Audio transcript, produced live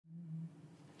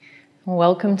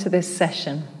Welcome to this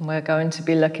session. We're going to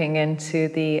be looking into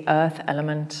the earth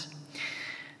element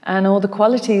and all the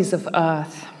qualities of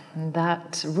earth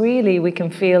that really we can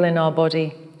feel in our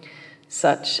body,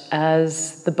 such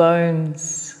as the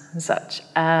bones, such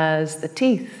as the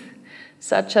teeth,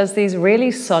 such as these really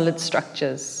solid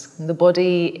structures. The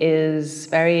body is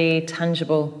very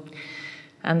tangible,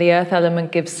 and the earth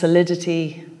element gives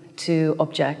solidity to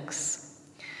objects.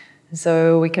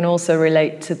 So we can also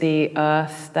relate to the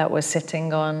earth that we're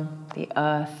sitting on, the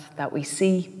earth that we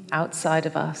see outside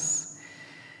of us.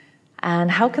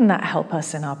 And how can that help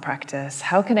us in our practice?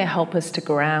 How can it help us to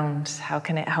ground? How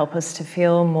can it help us to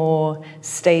feel more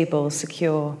stable,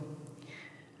 secure,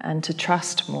 and to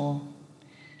trust more?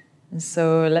 And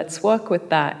so let's work with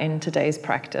that in today's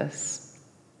practice.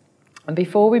 And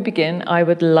before we begin, I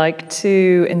would like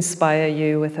to inspire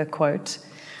you with a quote,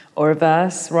 or a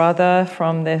verse, rather,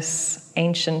 from this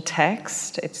ancient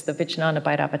text. It's the Vijnana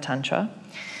Bhairava Tantra,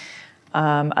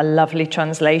 a lovely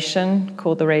translation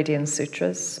called the Radiant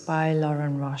Sutras by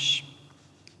Lorraine.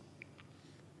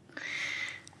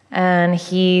 And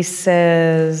he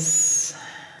says,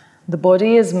 "The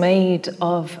body is made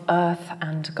of earth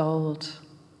and gold,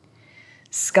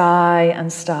 sky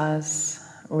and stars,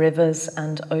 rivers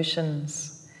and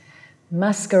oceans,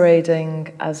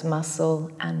 masquerading as muscle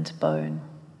and bone.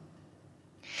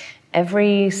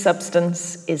 Every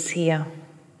substance is here.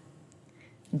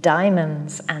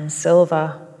 Diamonds and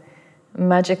silver,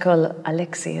 magical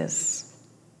elixirs,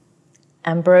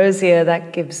 ambrosia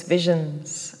that gives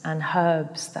visions, and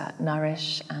herbs that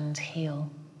nourish and heal.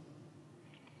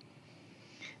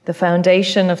 The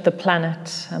foundation of the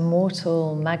planet, a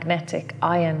mortal magnetic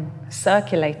iron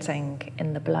circulating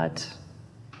in the blood.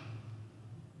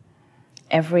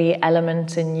 Every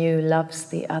element in you loves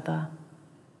the other.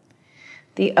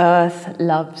 The earth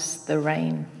loves the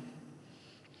rain.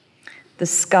 The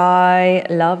sky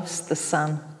loves the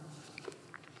sun.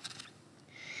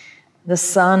 The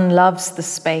sun loves the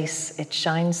space it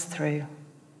shines through.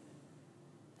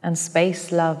 And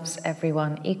space loves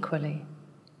everyone equally.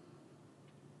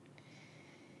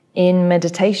 In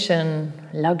meditation,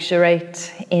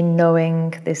 luxuriate in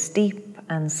knowing this deep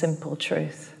and simple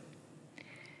truth.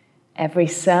 Every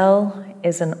cell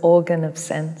is an organ of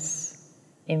sense,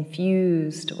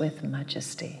 infused with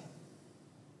majesty.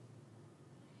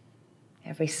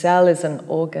 Every cell is an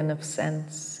organ of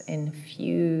sense,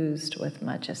 infused with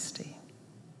majesty."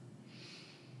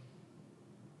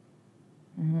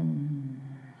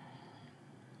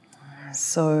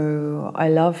 So I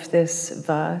love this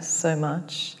verse so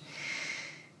much.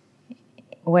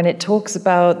 When it talks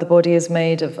about the body is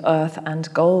made of earth and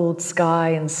gold, sky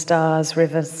and stars,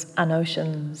 rivers and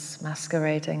oceans,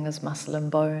 masquerading as muscle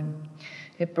and bone,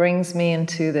 it brings me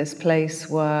into this place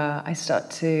where I start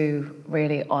to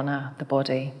really honor the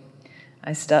body.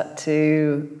 I start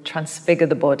to transfigure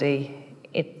the body.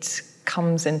 It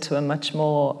comes into a much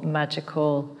more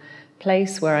magical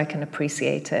place where I can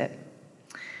appreciate it.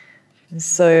 And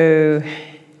so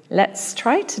let's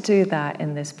try to do that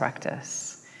in this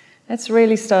practice. Let's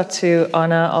really start to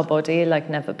honor our body like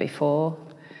never before.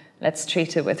 Let's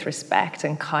treat it with respect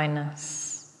and kindness.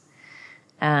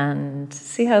 And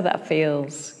see how that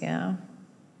feels, yeah?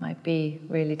 Might be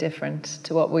really different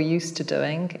to what we're used to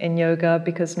doing in yoga,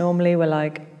 because normally we're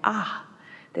like,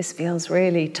 this feels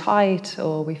really tight,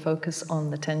 or we focus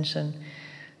on the tension.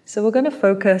 So we're going to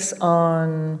focus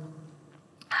on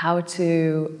how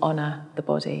to honor the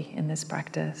body in this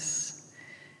practice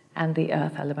and the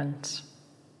earth element.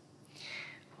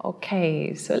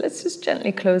 Okay, so let's just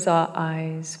gently close our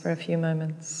eyes for a few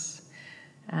moments.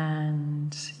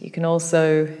 And you can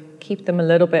also keep them a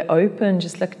little bit open,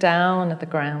 just look down at the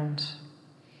ground.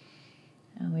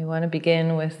 And we want to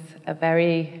begin with a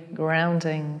very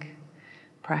grounding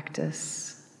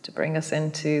practice to bring us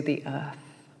into the earth.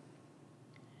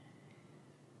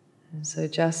 And so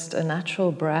just a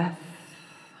natural breath,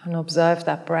 and observe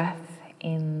that breath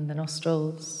in the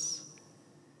nostrils.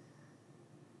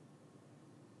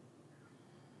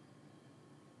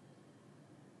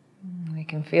 We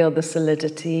can feel the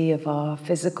solidity of our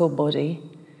physical body.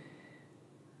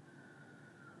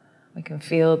 We can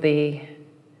feel the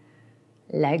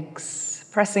legs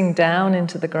pressing down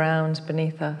into the ground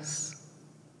beneath us,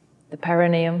 the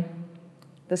perineum,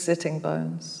 the sitting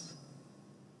bones.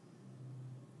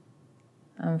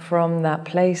 And from that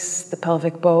place, the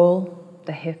pelvic bowl,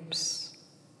 the hips,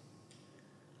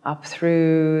 up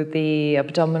through the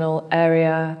abdominal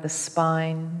area, the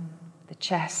spine, the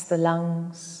chest, the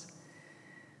lungs,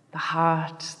 the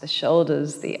heart, the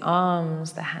shoulders, the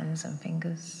arms, the hands and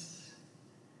fingers.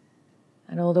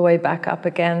 And all the way back up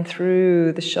again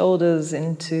through the shoulders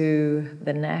into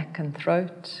the neck and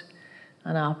throat,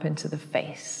 and up into the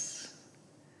face.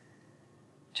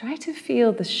 Try to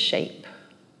feel the shape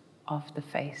of the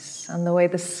face and the way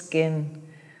the skin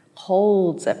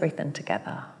holds everything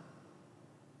together.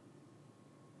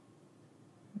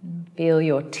 Feel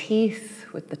your teeth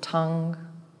with the tongue.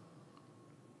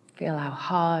 Feel how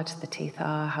hard the teeth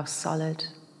are, how solid.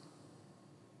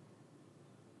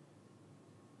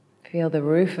 Feel the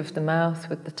roof of the mouth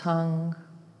with the tongue.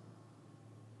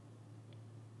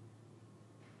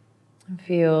 And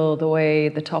feel the way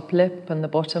the top lip and the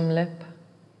bottom lip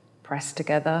press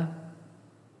together,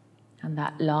 and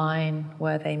that line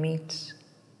where they meet.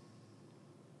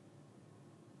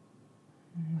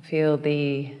 Feel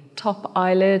the top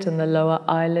eyelid and the lower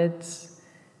eyelids.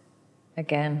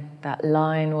 Again, that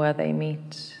line where they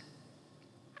meet.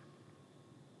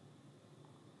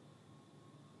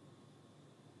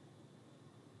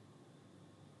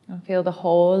 And feel the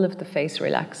whole of the face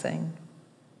relaxing.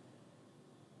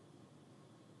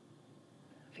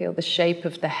 Feel the shape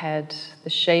of the head, the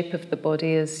shape of the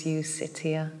body as you sit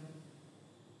here.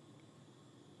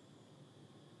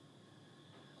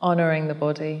 Honoring the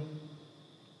body.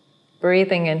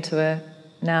 Breathing into it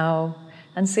now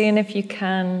and seeing if you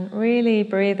can really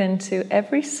breathe into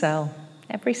every cell.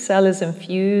 Every cell is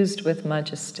infused with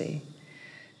majesty.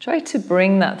 Try to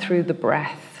bring that through the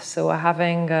breath. So we're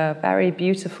having a very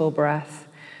beautiful breath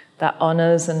that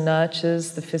honors and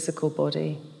nurtures the physical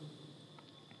body.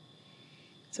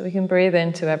 So we can breathe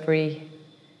into every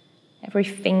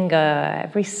finger,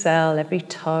 every cell, every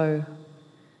toe.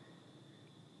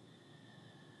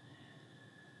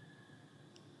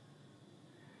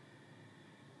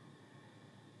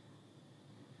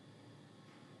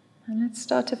 And let's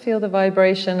start to feel the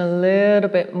vibration a little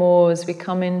bit more as we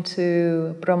come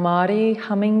into Brahmari,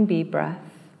 humming bee breath.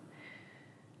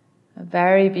 A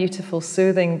very beautiful,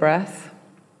 soothing breath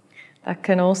that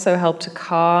can also help to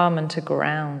calm and to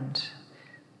ground.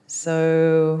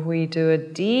 So we do a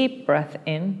deep breath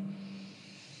in,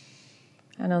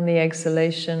 and on the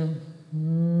exhalation,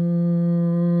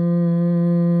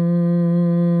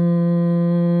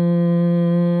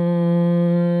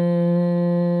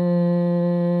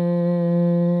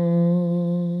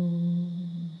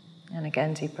 and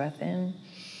again, deep breath in.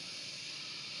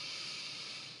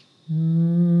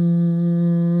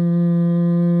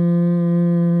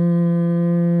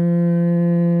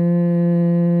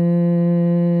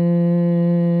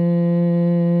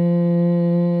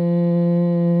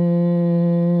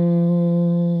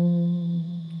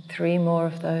 3 more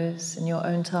of those in your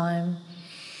own time.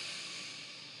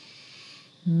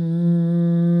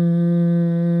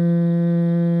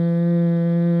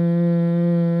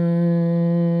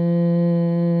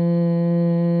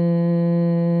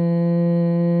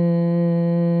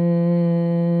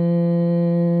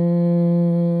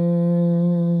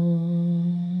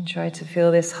 Try to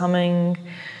feel this humming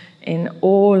in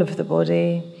all of the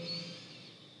body.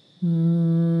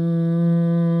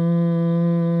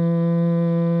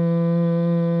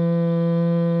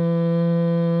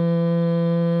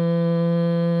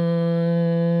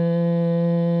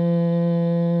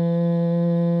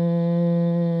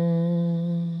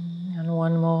 And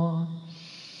one more.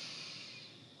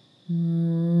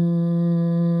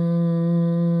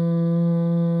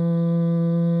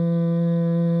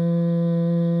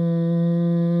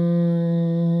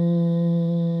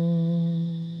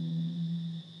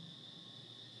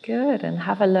 'Good, and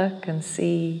have a look and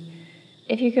see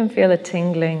if you can feel a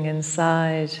tingling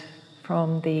inside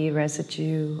from the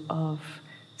residue of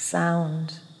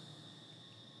sound.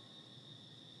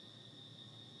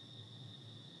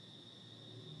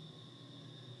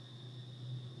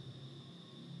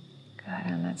 Good,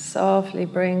 and let's softly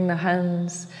bring the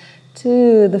hands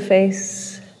to the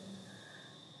face.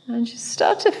 And just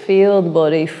start to feel the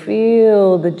body,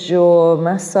 feel the jaw,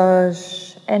 massage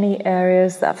any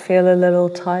areas that feel a little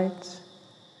tight.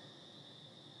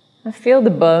 And feel the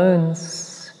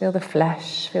bones, feel the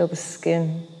flesh, feel the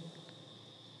skin.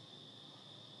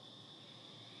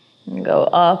 And go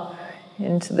up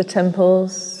into the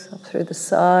temples, up through the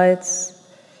sides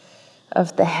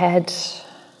of the head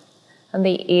and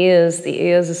the ears. The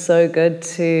ears are so good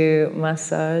to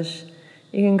massage.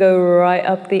 You can go right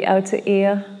up the outer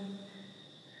ear.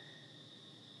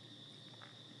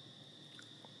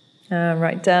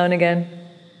 Right down again.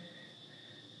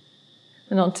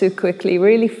 Not too quickly,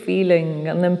 really feeling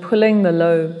and then pulling the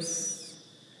lobes.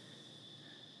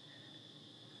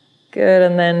 Good,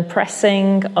 and then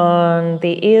pressing on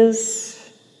the ears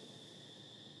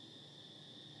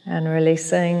and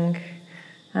releasing,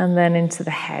 and then into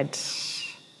the head.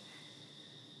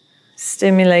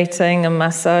 stimulating and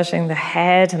massaging the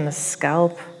head and the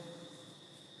scalp.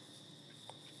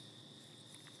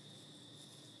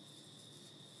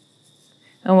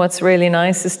 And what's really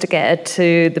nice is to get it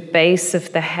to the base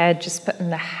of the head, just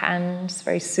putting the hands,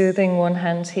 very soothing, one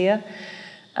hand here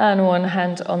and one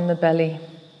hand on the belly.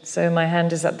 So my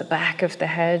hand is at the back of the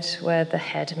head where the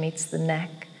head meets the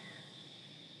neck.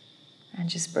 And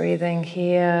just breathing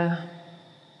here.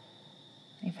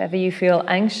 If ever you feel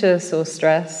anxious or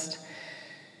stressed,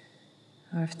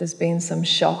 or if there's been some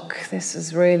shock, this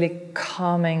is really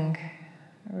calming,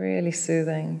 really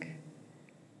soothing.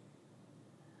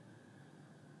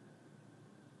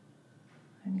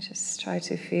 And just try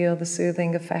to feel the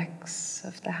soothing effects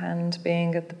of the hand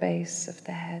being at the base of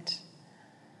the head.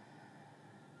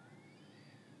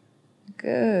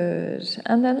 Good.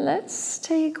 And then let's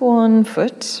take one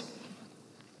foot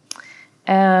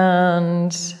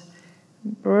and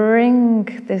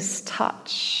bring this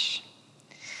touch.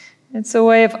 It's a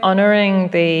way of honoring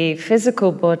the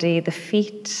physical body, the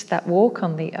feet that walk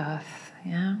on the earth,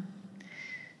 yeah?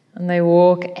 And they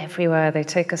walk everywhere, they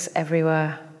take us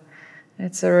everywhere.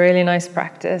 It's a really nice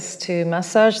practice to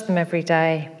massage them every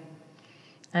day.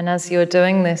 And as you're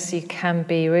doing this, you can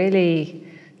be really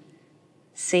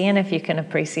seeing if you can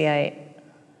appreciate,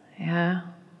 yeah?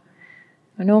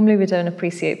 And normally we don't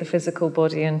appreciate the physical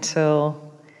body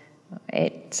until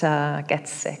it gets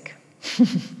sick.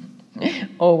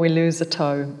 Or we lose a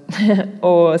toe.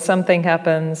 Or something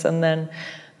happens and then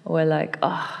we're like,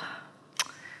 oh,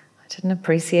 I didn't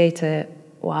appreciate it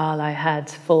while I had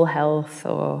full health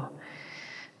or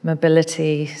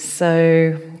mobility.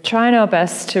 So trying our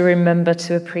best to remember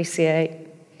to appreciate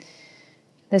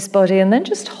this body and then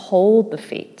just hold the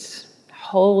feet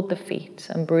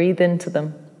and breathe into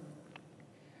them.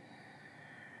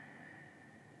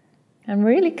 And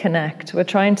really connect. We're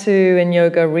trying to, in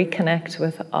yoga, reconnect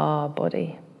with our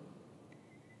body.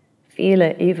 Feel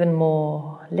it even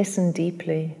more. Listen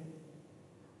deeply.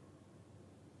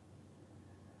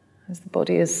 As the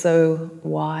body is so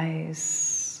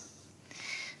wise.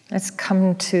 Let's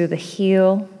come to the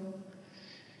heel,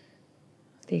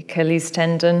 the Achilles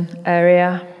tendon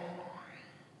area.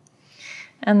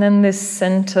 And then this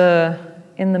center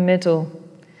in the middle.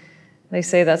 They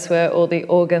say that's where all the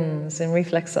organs, in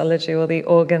reflexology, all the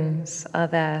organs are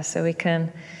there. So we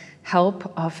can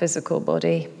help our physical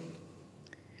body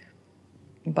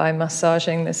by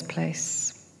massaging this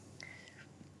place.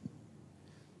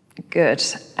 Good.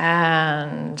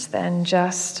 And then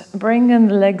just bringing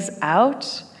the legs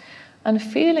out and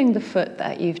feeling the foot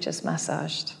that you've just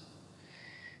massaged.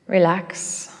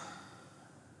 Relax.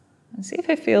 And see if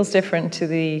it feels different to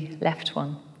the left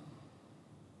one.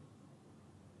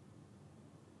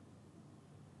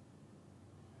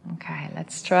 Okay,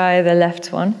 let's try the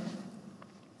left one.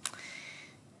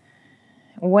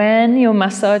 When you're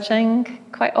massaging,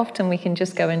 quite often we can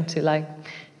just go into like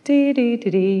dee dee dee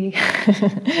dee.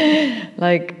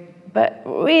 But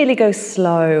really go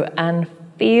slow and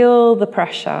feel the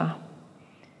pressure.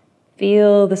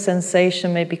 Feel the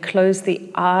sensation, maybe close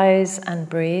the eyes and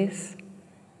breathe.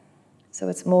 So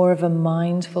it's more of a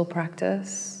mindful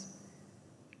practice.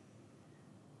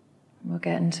 We're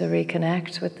getting to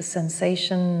reconnect with the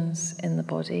sensations in the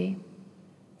body.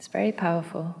 It's very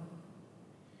powerful.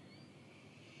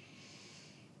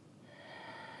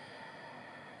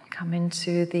 Come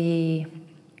into the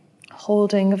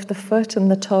holding of the foot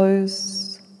and the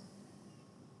toes.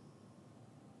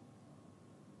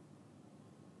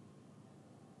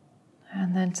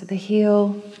 And then to the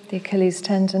heel, the Achilles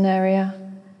tendon area.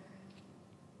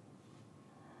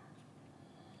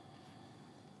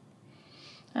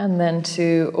 And then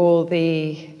to all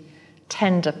the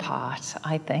tender part,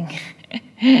 I think.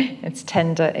 It's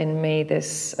tender in me,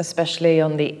 this, especially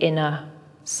on the inner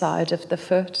side of the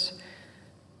foot.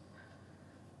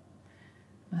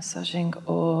 Massaging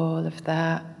all of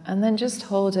that. And then just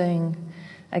holding,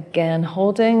 again,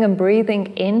 holding and breathing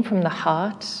in from the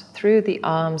heart through the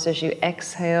arms as you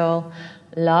exhale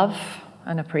love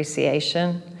and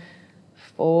appreciation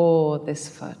for this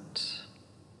foot.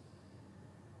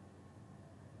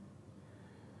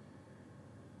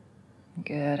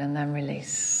 Good, and then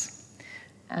release.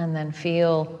 And then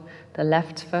feel the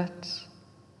left foot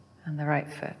and the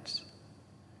right foot.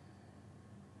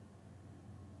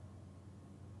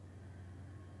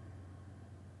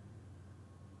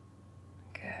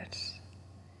 Good.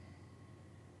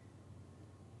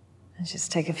 And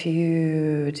just take a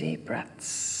few deep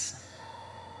breaths.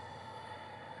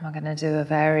 We're going to do a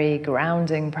very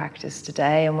grounding practice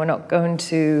today, and we're not going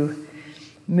to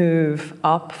move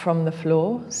up from the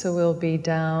floor, so we'll be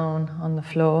down on the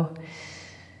floor.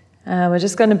 We're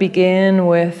just going to begin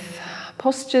with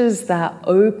postures that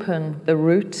open the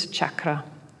root chakra,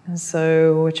 and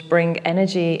so which bring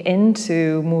energy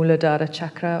into Muladhara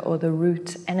chakra, or the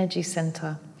root energy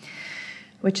center,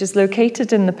 which is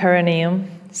located in the perineum.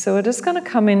 So we're just going to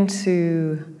come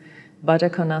into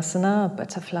Baddha Konasana,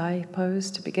 butterfly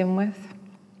pose to begin with.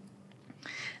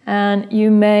 And you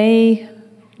may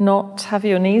not have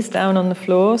your knees down on the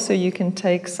floor, so you can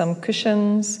take some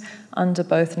cushions under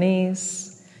both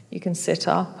knees. You can sit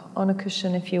up on a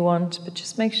cushion if you want, but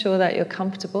just make sure that you're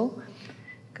comfortable,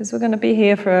 because we're going to be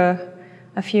here for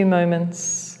a few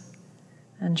moments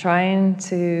and trying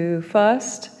to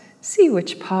first see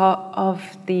which part of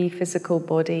the physical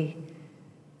body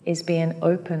is being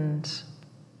opened.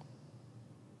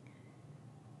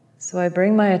 So I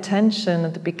bring my attention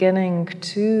at the beginning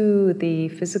to the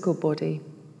physical body,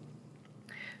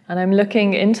 and I'm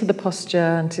looking into the posture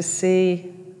and to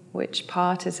see which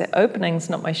part is it opening. It's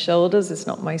not my shoulders, it's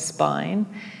not my spine,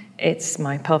 it's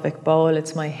my pelvic bowl,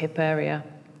 it's my hip area.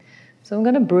 So I'm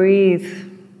going to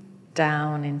breathe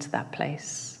down into that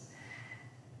place.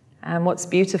 And what's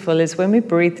beautiful is when we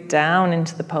breathe down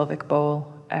into the pelvic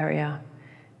bowl area,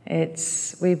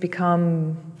 we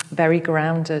become very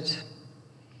grounded.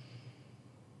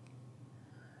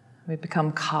 We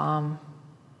become calm.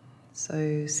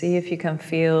 So see if you can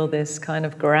feel this kind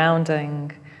of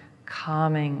grounding,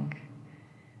 calming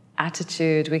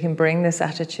attitude. We can bring this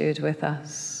attitude with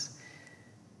us.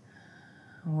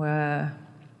 We're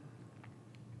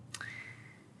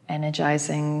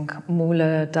energizing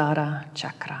Muladhara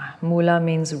chakra. Mula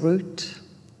means root.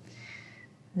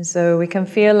 And so we can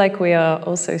feel like we are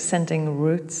also sending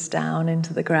roots down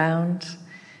into the ground.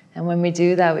 And when we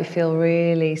do that, we feel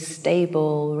really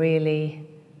stable, really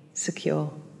secure.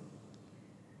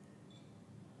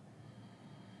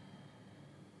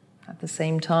 At the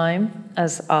same time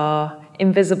as our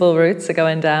invisible roots are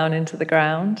going down into the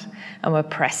ground, and we're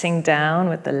pressing down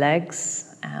with the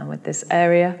legs and with this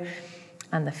area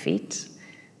and the feet,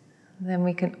 then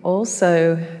we can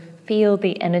also feel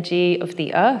the energy of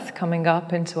the earth coming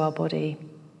up into our body.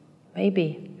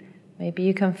 Maybe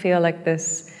you can feel like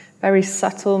this very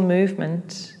subtle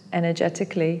movement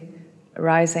energetically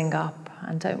rising up,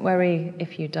 and don't worry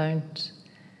if you don't.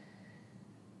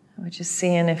 We're just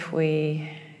seeing if we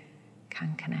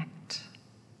can connect.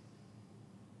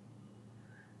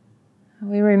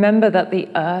 We remember that the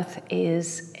earth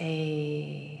is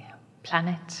a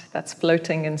planet that's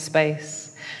floating in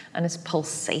space and is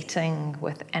pulsating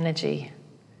with energy.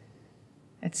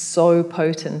 It's so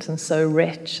potent and so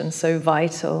rich and so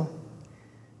vital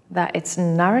that it's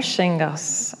nourishing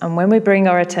us. And when we bring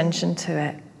our attention to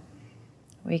it,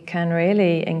 we can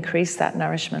really increase that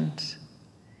nourishment.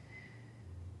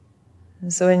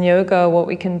 And so in yoga, what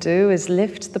we can do is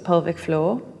lift the pelvic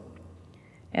floor.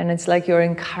 And it's like you're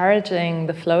encouraging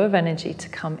the flow of energy to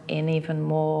come in even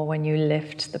more when you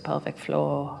lift the pelvic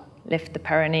floor, lift the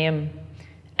perineum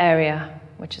area,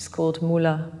 which is called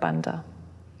Mula Bandha.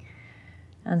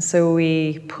 And so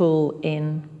we pull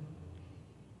in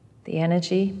the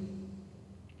energy,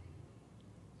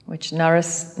 which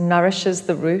nourishes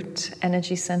the root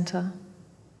energy center,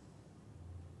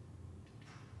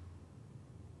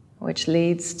 which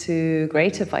leads to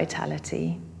greater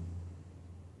vitality,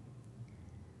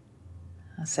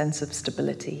 a sense of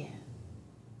stability,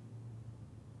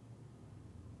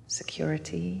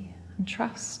 security, and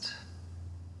trust.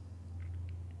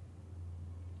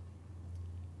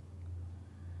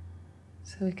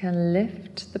 So we can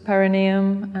lift the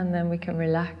perineum, and then we can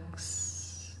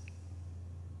relax.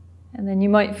 And then you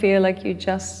might feel like you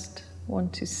just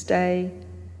want to stay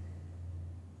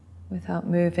without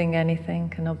moving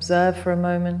anything, and observe for a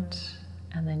moment,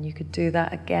 and then you could do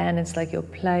that again. It's like you're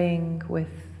playing with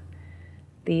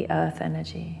the earth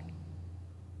energy.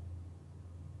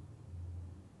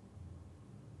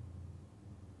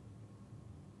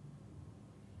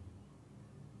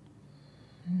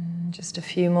 Just a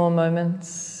few more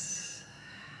moments.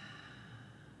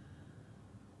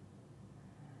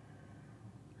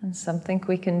 And something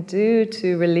we can do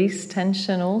to release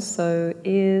tension also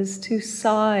is to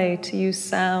sigh, to use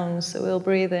sound. So we'll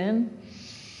breathe in,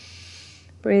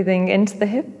 breathing into the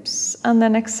hips, and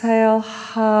then exhale.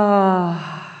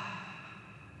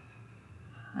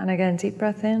 And again, deep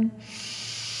breath in.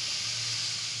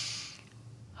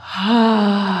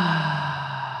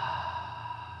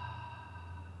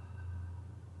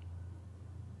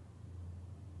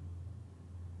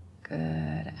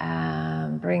 Good,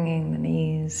 and bringing the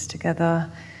knees together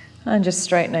and just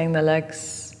straightening the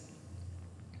legs.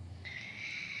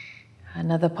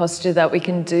 Another posture that we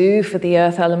can do for the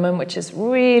earth element, which is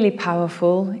really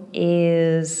powerful,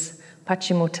 is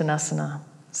Paschimottanasana.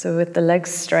 So with the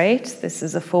legs straight, this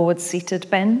is a forward seated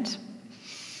bend.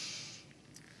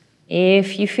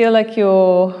 If you feel like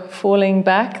you're falling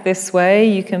back this way,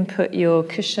 you can put your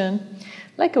cushion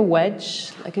like a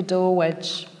wedge, like a door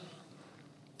wedge,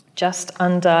 just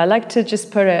under. I like to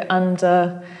just put it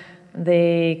under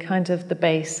the kind of the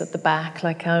base at the back,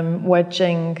 like I'm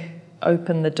wedging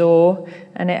open the door,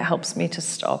 and it helps me to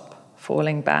stop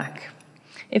falling back.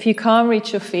 If you can't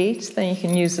reach your feet, then you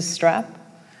can use a strap.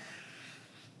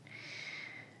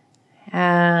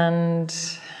 And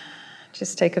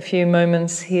just take a few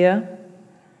moments here.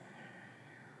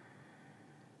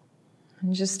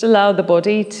 And just allow the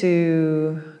body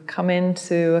to come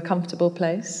into a comfortable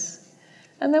place.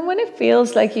 And then when it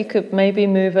feels like you could maybe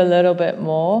move a little bit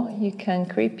more, you can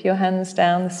creep your hands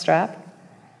down the strap.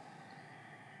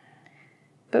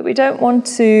 But we don't want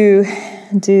to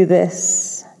do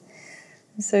this.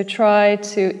 So try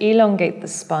to elongate the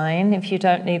spine. If you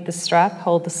don't need the strap,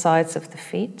 hold the sides of the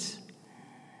feet.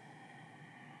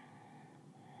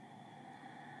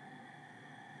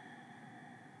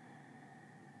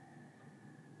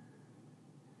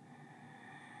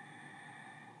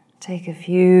 Take a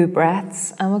few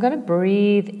breaths, and we're going to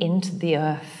breathe into the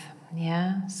earth.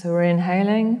 Yeah, so we're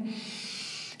inhaling,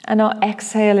 and our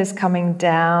exhale is coming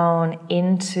down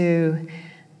into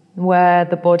where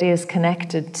the body is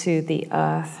connected to the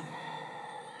earth.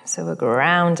 So we're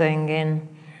grounding in,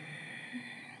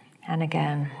 and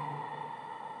again,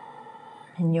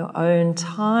 in your own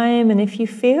time. And if you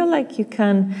feel like you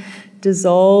can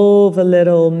dissolve a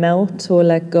little, melt or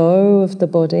let go of the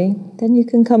body, then you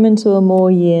can come into a more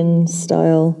yin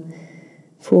style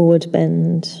forward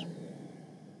bend.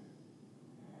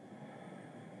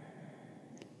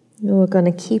 And we're going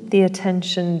to keep the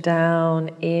attention down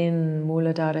in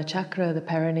Muladhara Chakra, the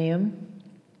perineum,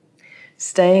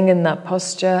 staying in that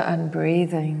posture and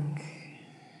breathing.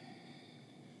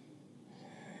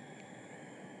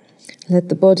 Let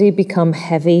the body become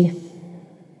heavy.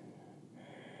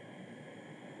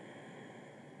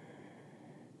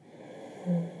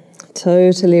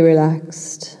 Totally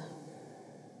relaxed.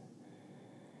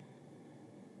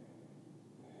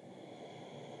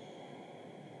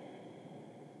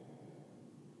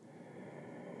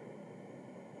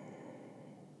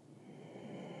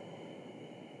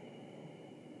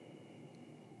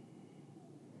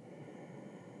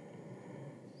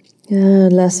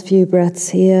 And last few breaths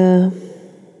here.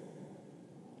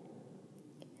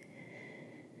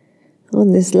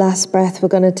 On this last breath, we're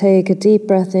going to take a deep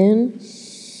breath in.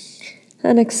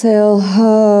 And exhale,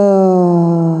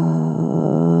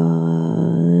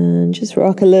 and just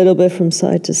rock a little bit from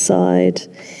side to side.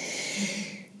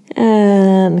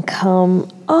 And come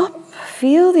up,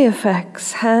 feel the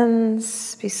effects,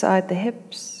 hands beside the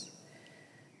hips,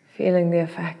 feeling the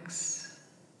effects.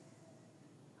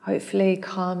 Hopefully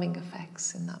calming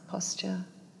effects in that posture.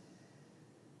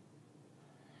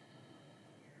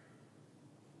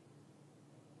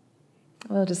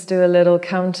 We'll just do a little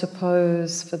counter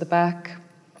pose for the back.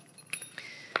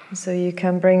 So you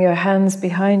can bring your hands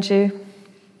behind you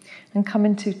and come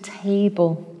into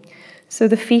table. So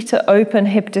the feet are open,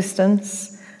 hip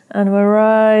distance, and we're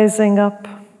rising up.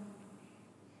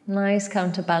 Nice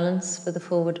counterbalance for the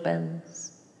forward bends.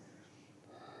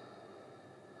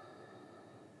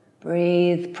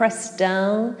 Breathe, press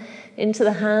down into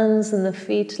the hands and the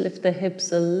feet, lift the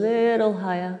hips a little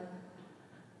higher.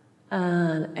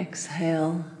 And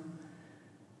exhale,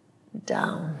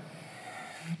 down.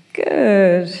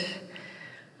 Good.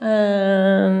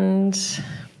 And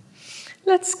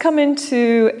let's come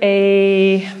into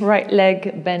a right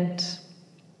leg bent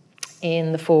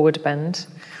in the forward bend.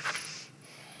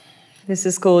 This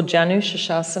is called Janu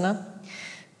Shasana.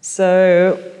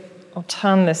 So I'll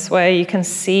turn this way. You can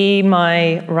see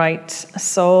my right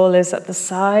sole is at the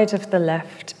side of the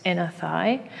left inner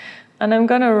thigh. And I'm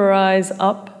going to rise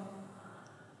up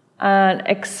and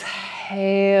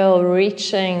exhale,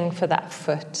 reaching for that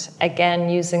foot. Again,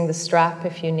 using the strap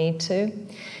if you need to.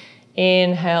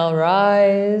 Inhale,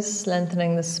 rise,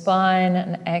 lengthening the spine,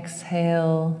 and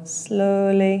exhale,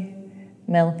 slowly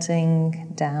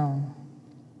melting down.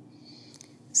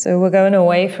 So we're going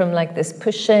away from like this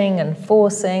pushing and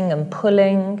forcing and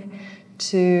pulling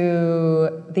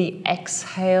to the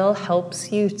exhale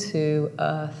helps you to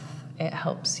earth. It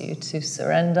helps you to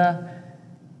surrender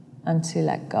and to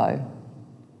let go.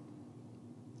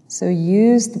 So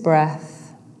use the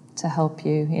breath to help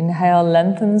you. Inhale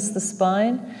lengthens the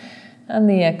spine, and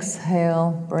the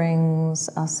exhale brings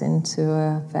us into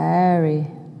a very,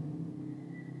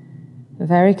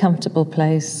 very comfortable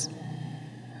place,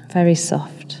 very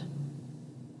soft.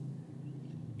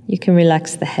 You can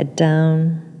relax the head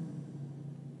down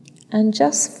And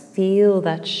just feel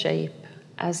that shape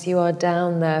as you are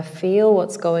down there. Feel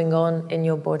what's going on in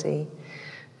your body.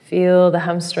 Feel the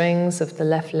hamstrings of the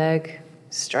left leg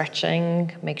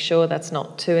stretching. Make sure that's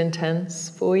not too intense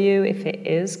for you. If it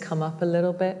is, come up a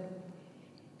little bit.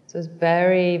 So it's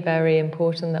very, very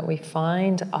important that we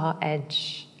find our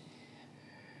edge.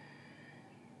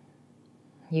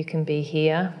 You can be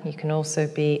here. You can also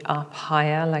be up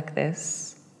higher like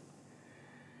this.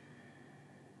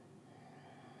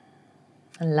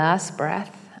 And last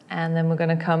breath. And then we're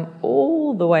going to come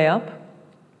all the way up.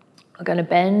 We're going to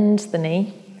bend the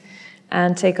knee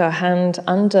and take our hand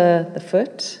under the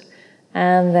foot.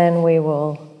 And then we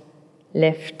will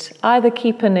lift, either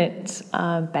keeping it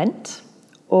bent,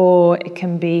 or it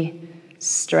can be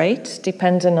straight,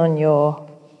 depending on your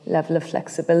level of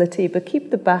flexibility, but keep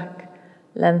the back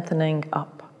lengthening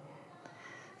up.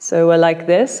 So we're like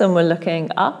this, and we're looking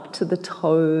up to the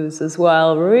toes as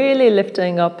well, really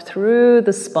lifting up through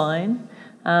the spine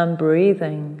and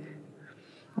breathing.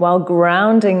 While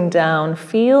grounding down,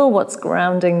 feel what's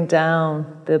grounding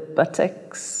down, the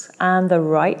buttocks and the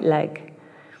right leg.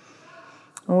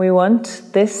 And we want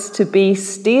this to be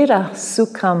Sthira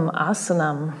Sukham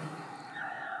Asanam.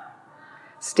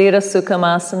 Sthira Sukham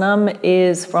Asanam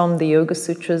is from the Yoga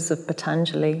Sutras of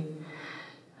Patanjali.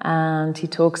 And he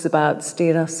talks about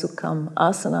Sthira Sukham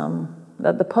Asanam,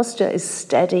 that the posture is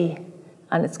steady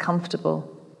and it's comfortable.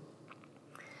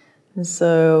 And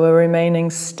so we're remaining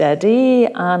steady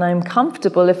and I'm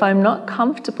comfortable. If I'm not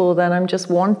comfortable, then I'm just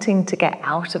wanting to get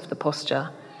out of the posture.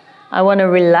 I want to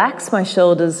relax my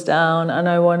shoulders down and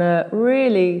I want to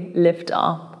really lift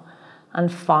up and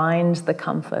find the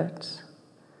comfort.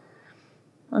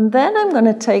 And then I'm going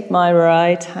to take my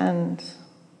right hand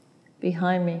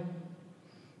behind me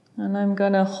and I'm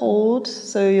going to hold,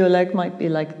 so your leg might be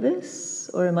like this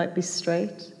or it might be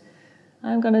straight.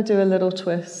 I'm going to do a little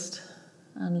twist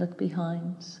and look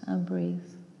behind and breathe.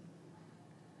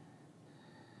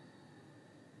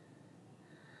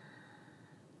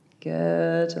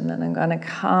 Good, and then I'm going to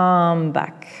come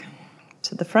back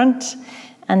to the front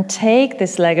and take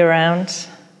this leg around,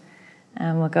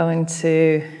 and we're going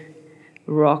to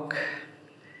rock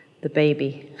the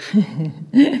baby.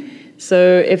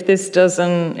 So if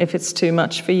it's too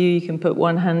much for you, you can put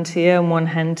one hand here and one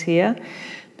hand here,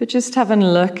 but just having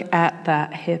a look at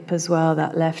that hip as well,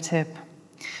 that left hip.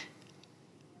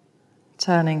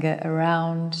 Turning it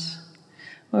around.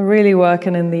 We're really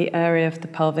working in the area of the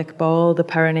pelvic bowl, the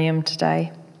perineum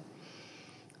today.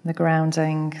 The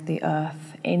grounding, the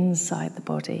earth inside the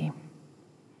body.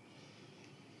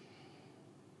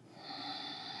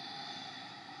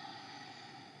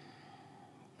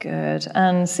 Good.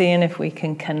 And seeing if we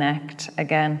can connect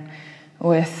again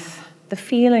with the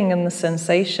feeling and the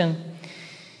sensation.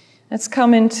 Let's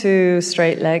come into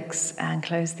straight legs and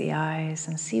close the eyes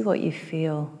and see what you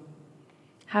feel.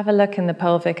 Have a look in the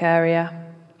pelvic area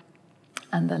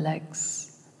and the legs.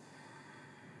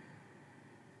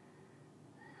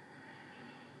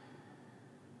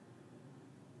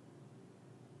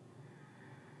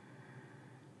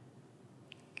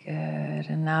 Good,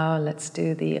 and now let's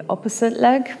do the opposite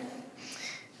leg.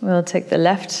 We'll take the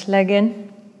left leg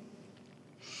in.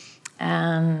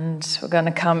 And we're going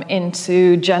to come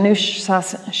into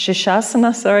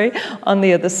Janushirshasana, on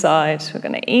the other side. We're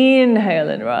going to inhale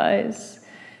and rise.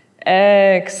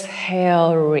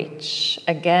 Exhale, reach.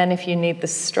 Again, if you need the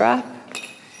strap,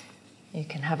 you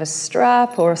can have a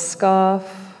strap or a scarf.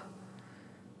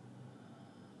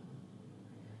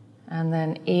 And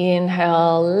then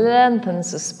inhale,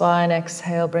 lengthens the spine.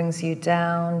 Exhale, brings you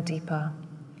down deeper.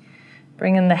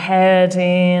 Bringing the head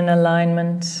in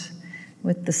alignment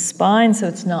with the spine, so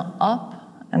it's not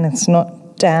up and it's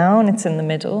not down, it's in the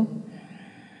middle.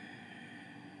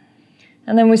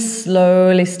 And then we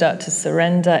slowly start to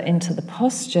surrender into the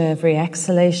posture. Every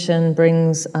exhalation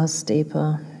brings us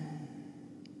deeper.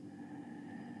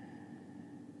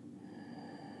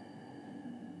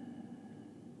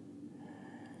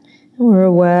 And we're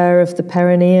aware of the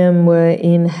perineum. We're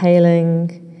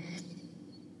inhaling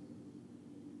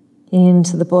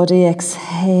into the body.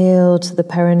 Exhale to the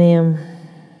perineum.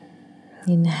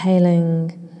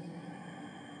 Inhaling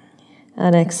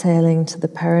and exhaling to the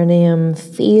perineum,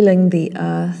 feeling the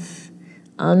earth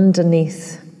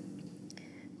underneath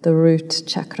the root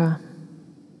chakra.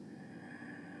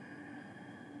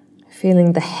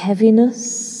 Feeling the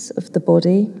heaviness of the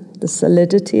body, the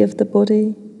solidity of the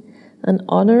body, and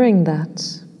honoring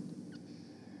that.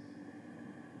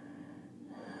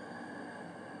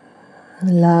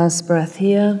 Last breath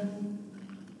here.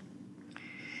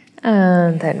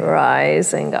 And then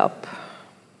rising up.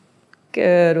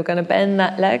 Good, we're going to bend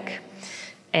that leg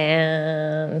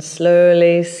And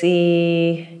slowly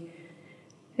see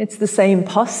it's the same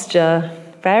posture,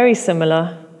 very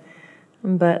similar,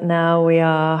 but now we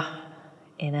are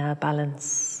in our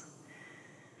balance.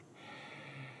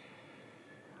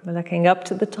 We're looking up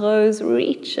to the toes,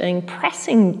 reaching,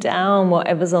 pressing down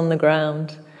whatever's on the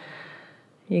ground.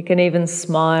 You can even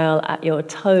smile at your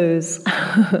toes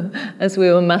as we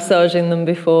were massaging them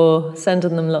before,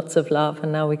 sending them lots of love,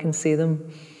 and now we can see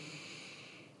them.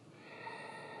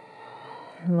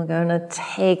 And we're going to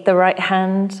take the right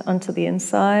hand onto the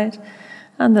inside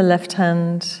and the left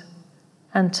hand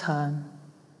and turn.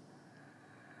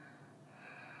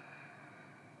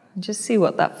 And just see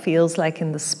what that feels like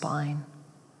in the spine.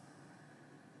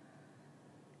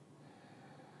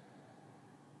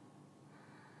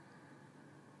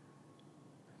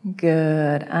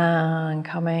 Good, and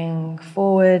coming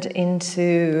forward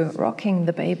into rocking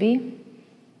the baby.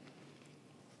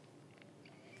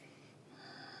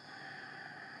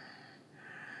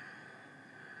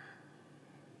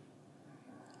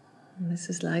 And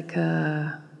this is like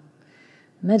a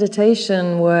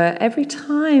meditation where every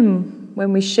time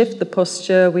when we shift the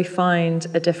posture, we find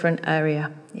a different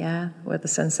area, where the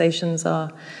sensations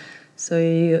are. So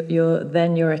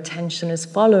then your attention is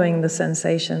following the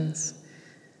sensations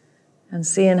and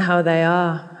seeing how they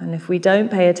are. And if we don't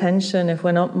pay attention, if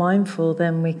we're not mindful,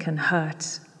 then we can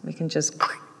hurt. We can just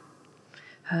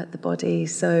hurt the body.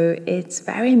 So it's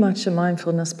very much a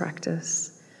mindfulness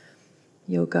practice,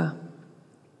 yoga.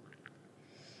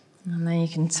 And then you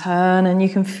can turn and you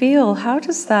can feel,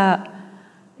 is that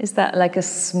like a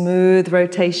smooth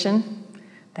rotation?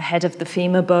 The head of the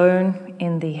femur bone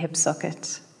in the hip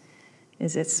socket.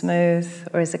 Is it smooth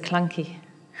or is it clunky?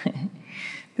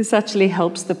 This actually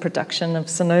helps the production of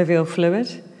synovial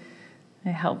fluid.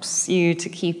 It helps you to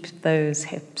keep those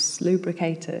hips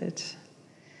lubricated,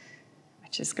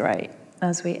 which is great.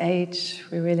 As we age,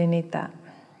 we really need that.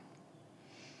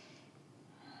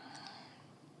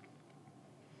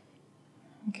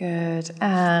 Good,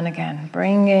 and again,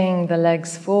 bringing the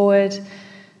legs forward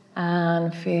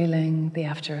and feeling the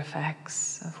after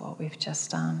effects of what we've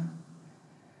just done.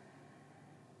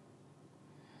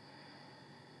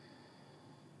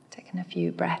 Taking a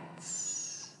few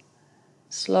breaths,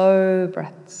 slow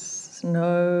breaths,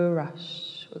 no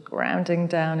rush. We're grounding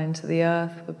down into the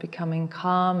earth, we're becoming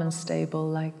calm and stable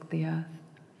like the earth.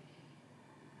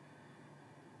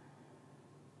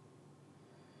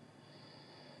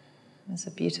 There's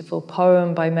a beautiful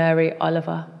poem by Mary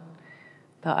Oliver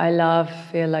that I love,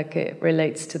 feel like it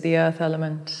relates to the earth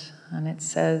element. And it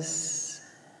says,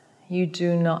 "You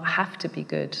do not have to be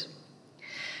good.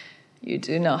 You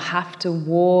do not have to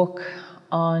walk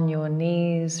on your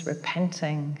knees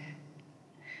repenting.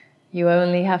 You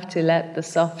only have to let the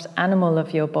soft animal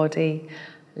of your body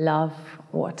love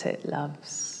what it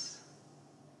loves."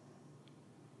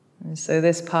 And so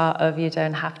this part of you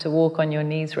don't have to walk on your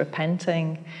knees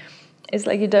repenting, it's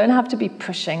like you don't have to be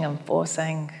pushing and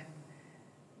forcing.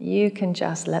 You can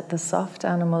just let the soft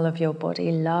animal of your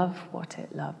body love what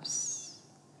it loves.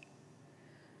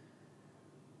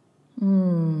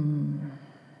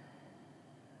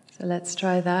 So let's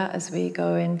try that as we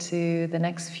go into the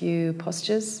next few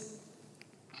postures.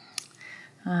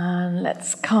 And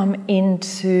let's come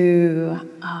into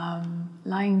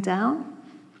lying down.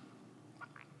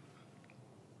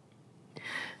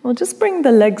 We'll just bring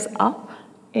the legs up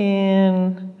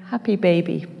in happy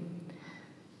baby.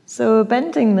 So we're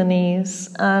bending the knees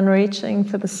and reaching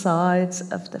for the sides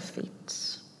of the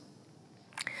feet.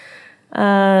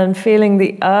 And feeling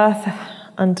the earth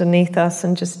underneath us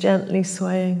and just gently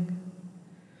swaying.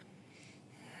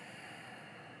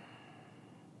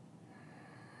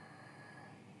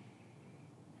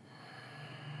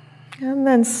 And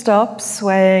then stop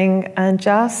swaying and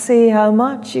just see how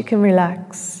much you can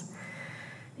relax.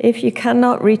 If you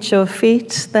cannot reach your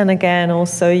feet, then again,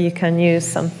 also you can use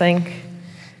something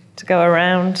to go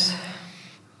around.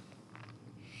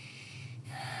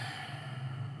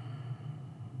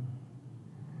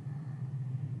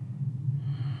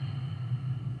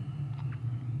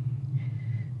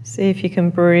 See if you can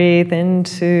breathe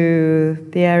into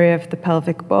the area of the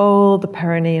pelvic bowl, the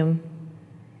perineum,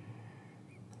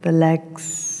 the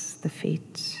legs, the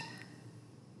feet.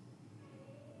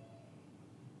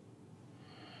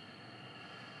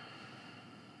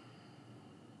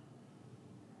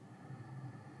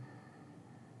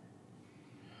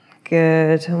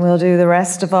 Good, and we'll do the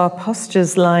rest of our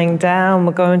postures lying down.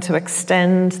 We're going to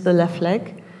extend the left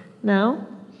leg now,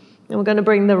 and we're going to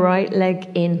bring the right leg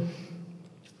in.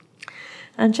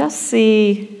 And just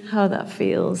see how that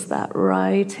feels, that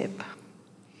right hip.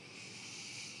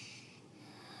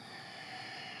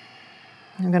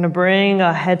 I'm going to bring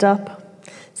our head up.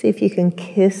 See if you can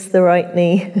kiss the right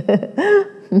knee,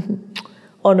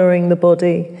 honoring the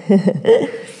body.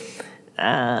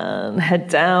 And head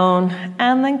down,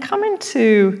 and then come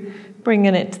into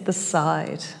bringing it to the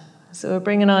side. So we're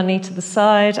bringing our knee to the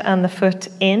side and the foot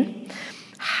in.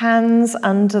 Hands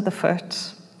under the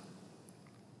foot.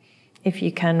 If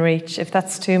you can reach. If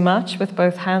that's too much, with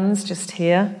both hands, just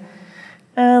here.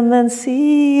 And then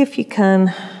see if you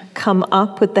can come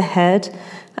up with the head.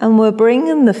 And we're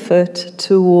bringing the foot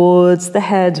towards the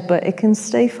head, but it can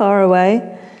stay far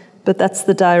away. But that's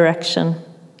the direction.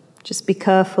 Just be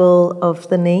careful of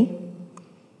the knee.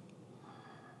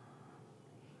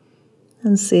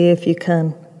 And see if you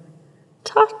can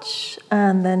touch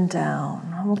and then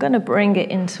down. And we're going to bring it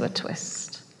into a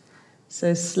twist.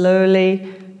 So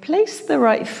slowly place the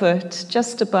right foot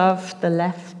just above the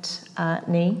left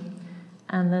knee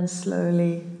and then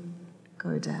slowly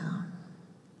go down.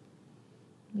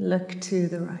 Look to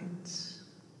the right.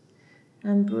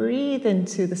 And breathe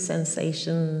into the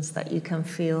sensations that you can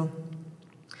feel.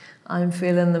 I'm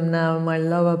feeling them now in my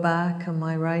lower back and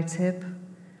my right hip.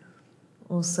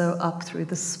 Also up through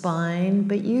the spine,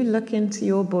 but you look into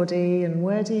your body and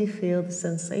where do you feel the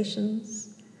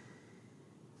sensations?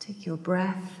 Take your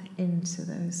breath into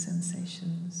those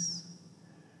sensations.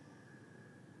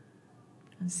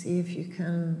 And see if you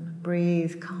can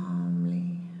breathe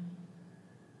calmly.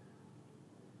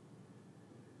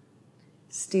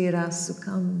 Sthira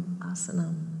Sukham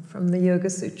Asanam from the Yoga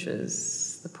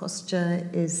Sutras. The posture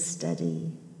is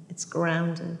steady, it's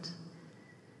grounded,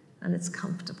 and it's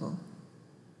comfortable.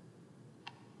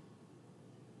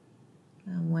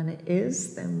 And when it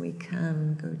is, then we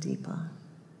can go deeper.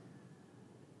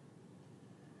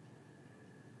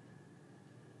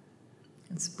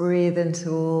 Let's breathe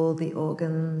into all the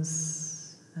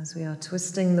organs. As we are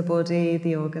twisting the body,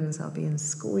 the organs are being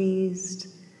squeezed.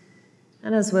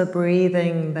 And as we're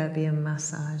breathing, they're being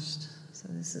massaged. So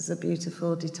this is a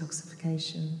beautiful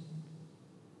detoxification,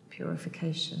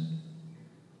 purification.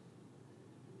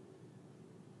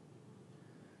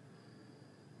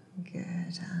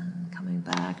 Good, and coming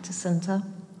back to center.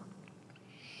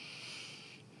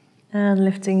 And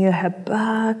lifting your head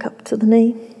back up to the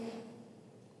knee.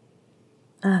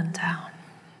 And down.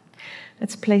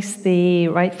 Let's place the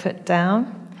right foot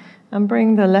down and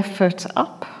bring the left foot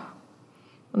up.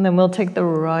 And then we'll take the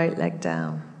right leg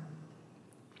down.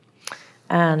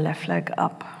 And left leg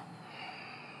up.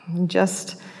 And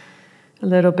just a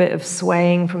little bit of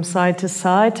swaying from side to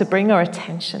side to bring our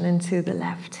attention into the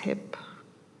left hip.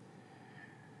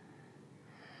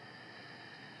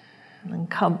 And then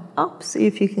come up, see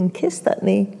if you can kiss that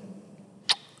knee.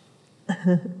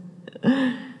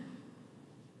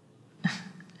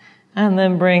 And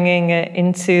then bringing it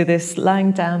into this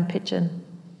lying down pigeon.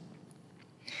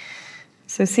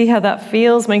 So see how that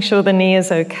feels. Make sure the knee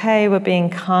is okay. We're being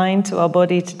kind to our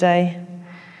body today.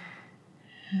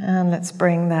 And let's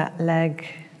bring that leg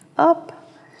up.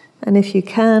 And if you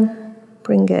can,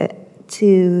 bring it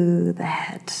to the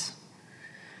head.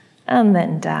 And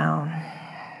then down.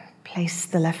 Place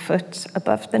the left foot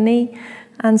above the knee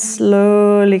and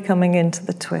slowly coming into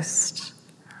the twist.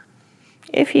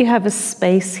 If you have a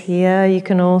space here, you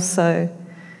can also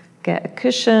get a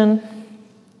cushion.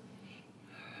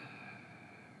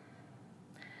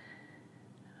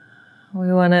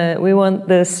 We want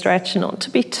the stretch not to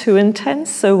be too intense,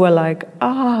 so we're like,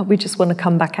 we just want to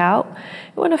come back out.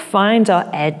 We want to find our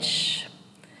edge.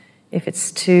 If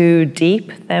it's too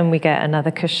deep, then we get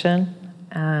another cushion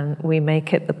and we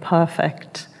make it the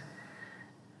perfect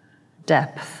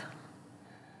depth.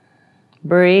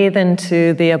 Breathe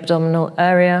into the abdominal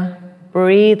area.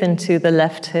 Breathe into the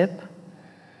left hip.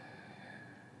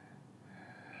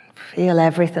 Feel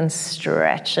everything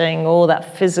stretching, all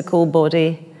that physical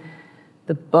body.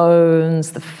 The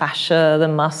bones, the fascia, the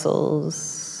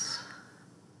muscles.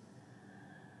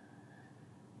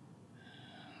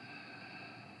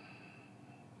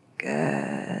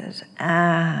 Good.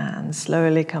 And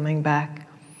slowly coming back.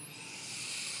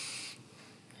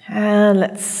 And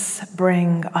let's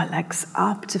bring our legs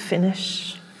up to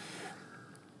finish.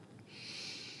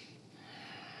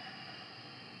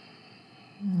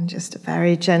 And just a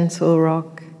very gentle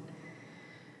rock.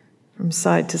 From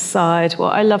side to side.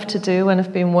 What I love to do when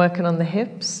I've been working on the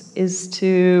hips is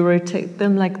to rotate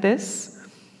them like this.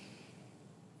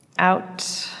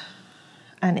 Out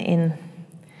and in.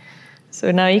 So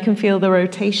now you can feel the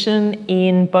rotation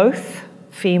in both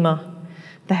femur,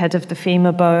 the head of the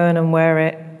femur bone and where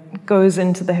it goes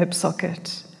into the hip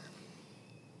socket.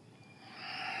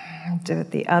 Do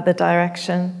it the other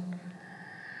direction.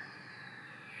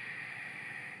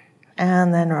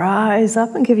 And then rise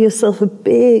up and give yourself a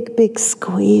big, big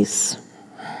squeeze.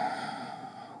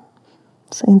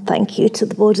 Saying thank you to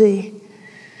the body.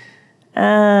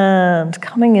 And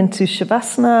coming into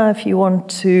Shavasana, if you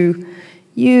want to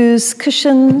use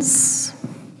cushions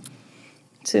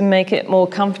to make it more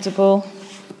comfortable,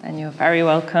 then you're very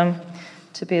welcome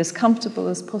to be as comfortable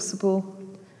as possible.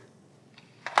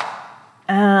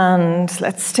 And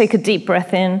let's take a deep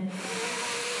breath in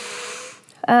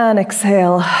and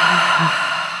exhale.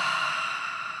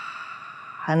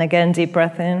 And again, deep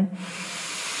breath in.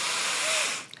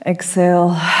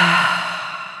 Exhale.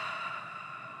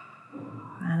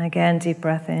 And again, deep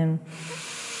breath in.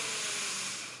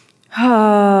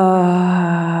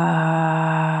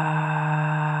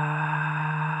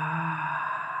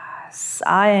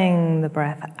 Sighing the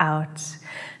breath out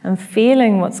and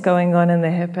feeling what's going on in the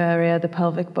hip area, the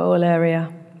pelvic bowl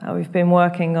area that we've been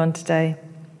working on today.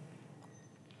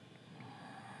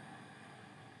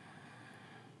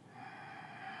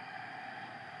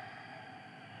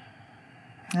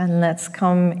 And let's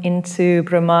come into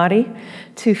Bhramari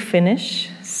to finish.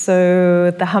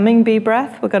 So the humming bee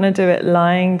breath, we're going to do it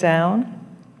lying down.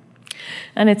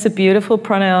 And it's a beautiful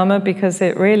pranayama because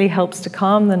it really helps to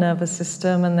calm the nervous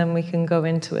system, and then we can go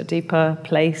into a deeper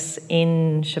place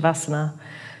in Shavasana.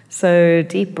 So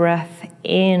deep breath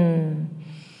in.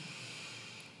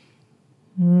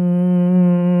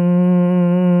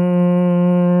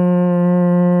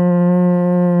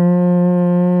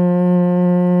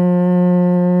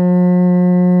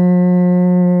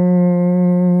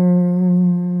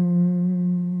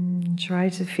 Try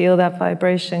to feel that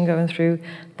vibration going through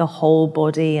the whole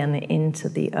body and into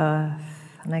the earth.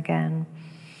 And again.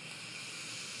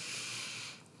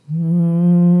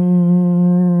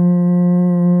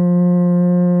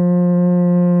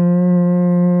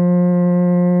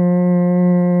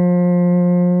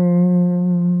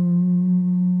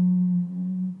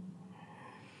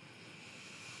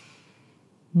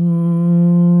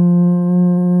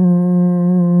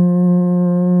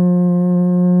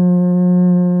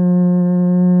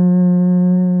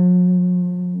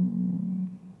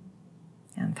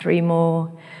 And 3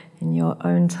 more in your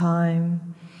own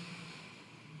time.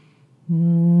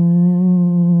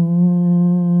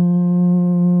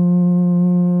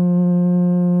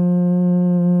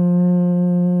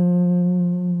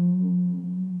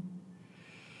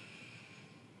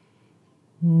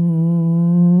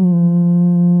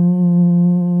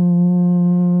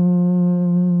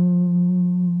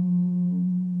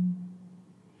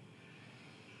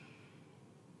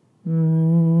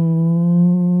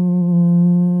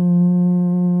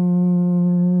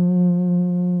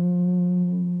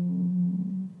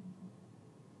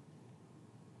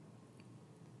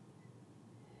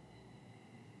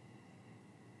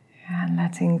 And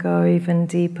letting go even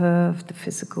deeper of the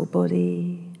physical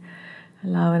body,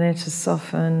 allowing it to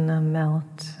soften and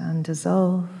melt and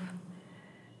dissolve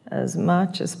as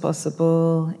much as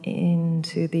possible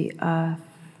into the earth,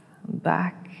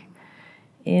 back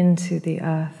into the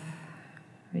earth,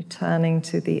 returning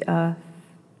to the earth.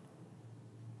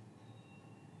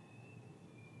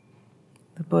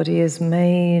 The body is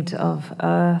made of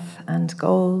earth and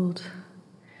gold,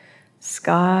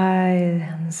 sky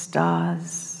and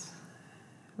stars,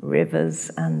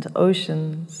 rivers and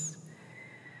oceans,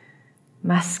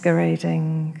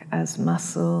 masquerading as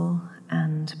muscle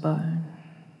and bone.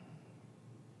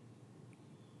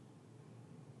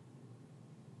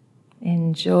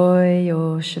 Enjoy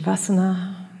your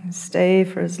Shavasana. Stay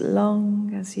for as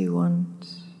long as you want.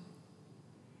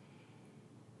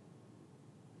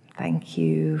 Thank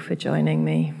you for joining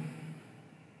me.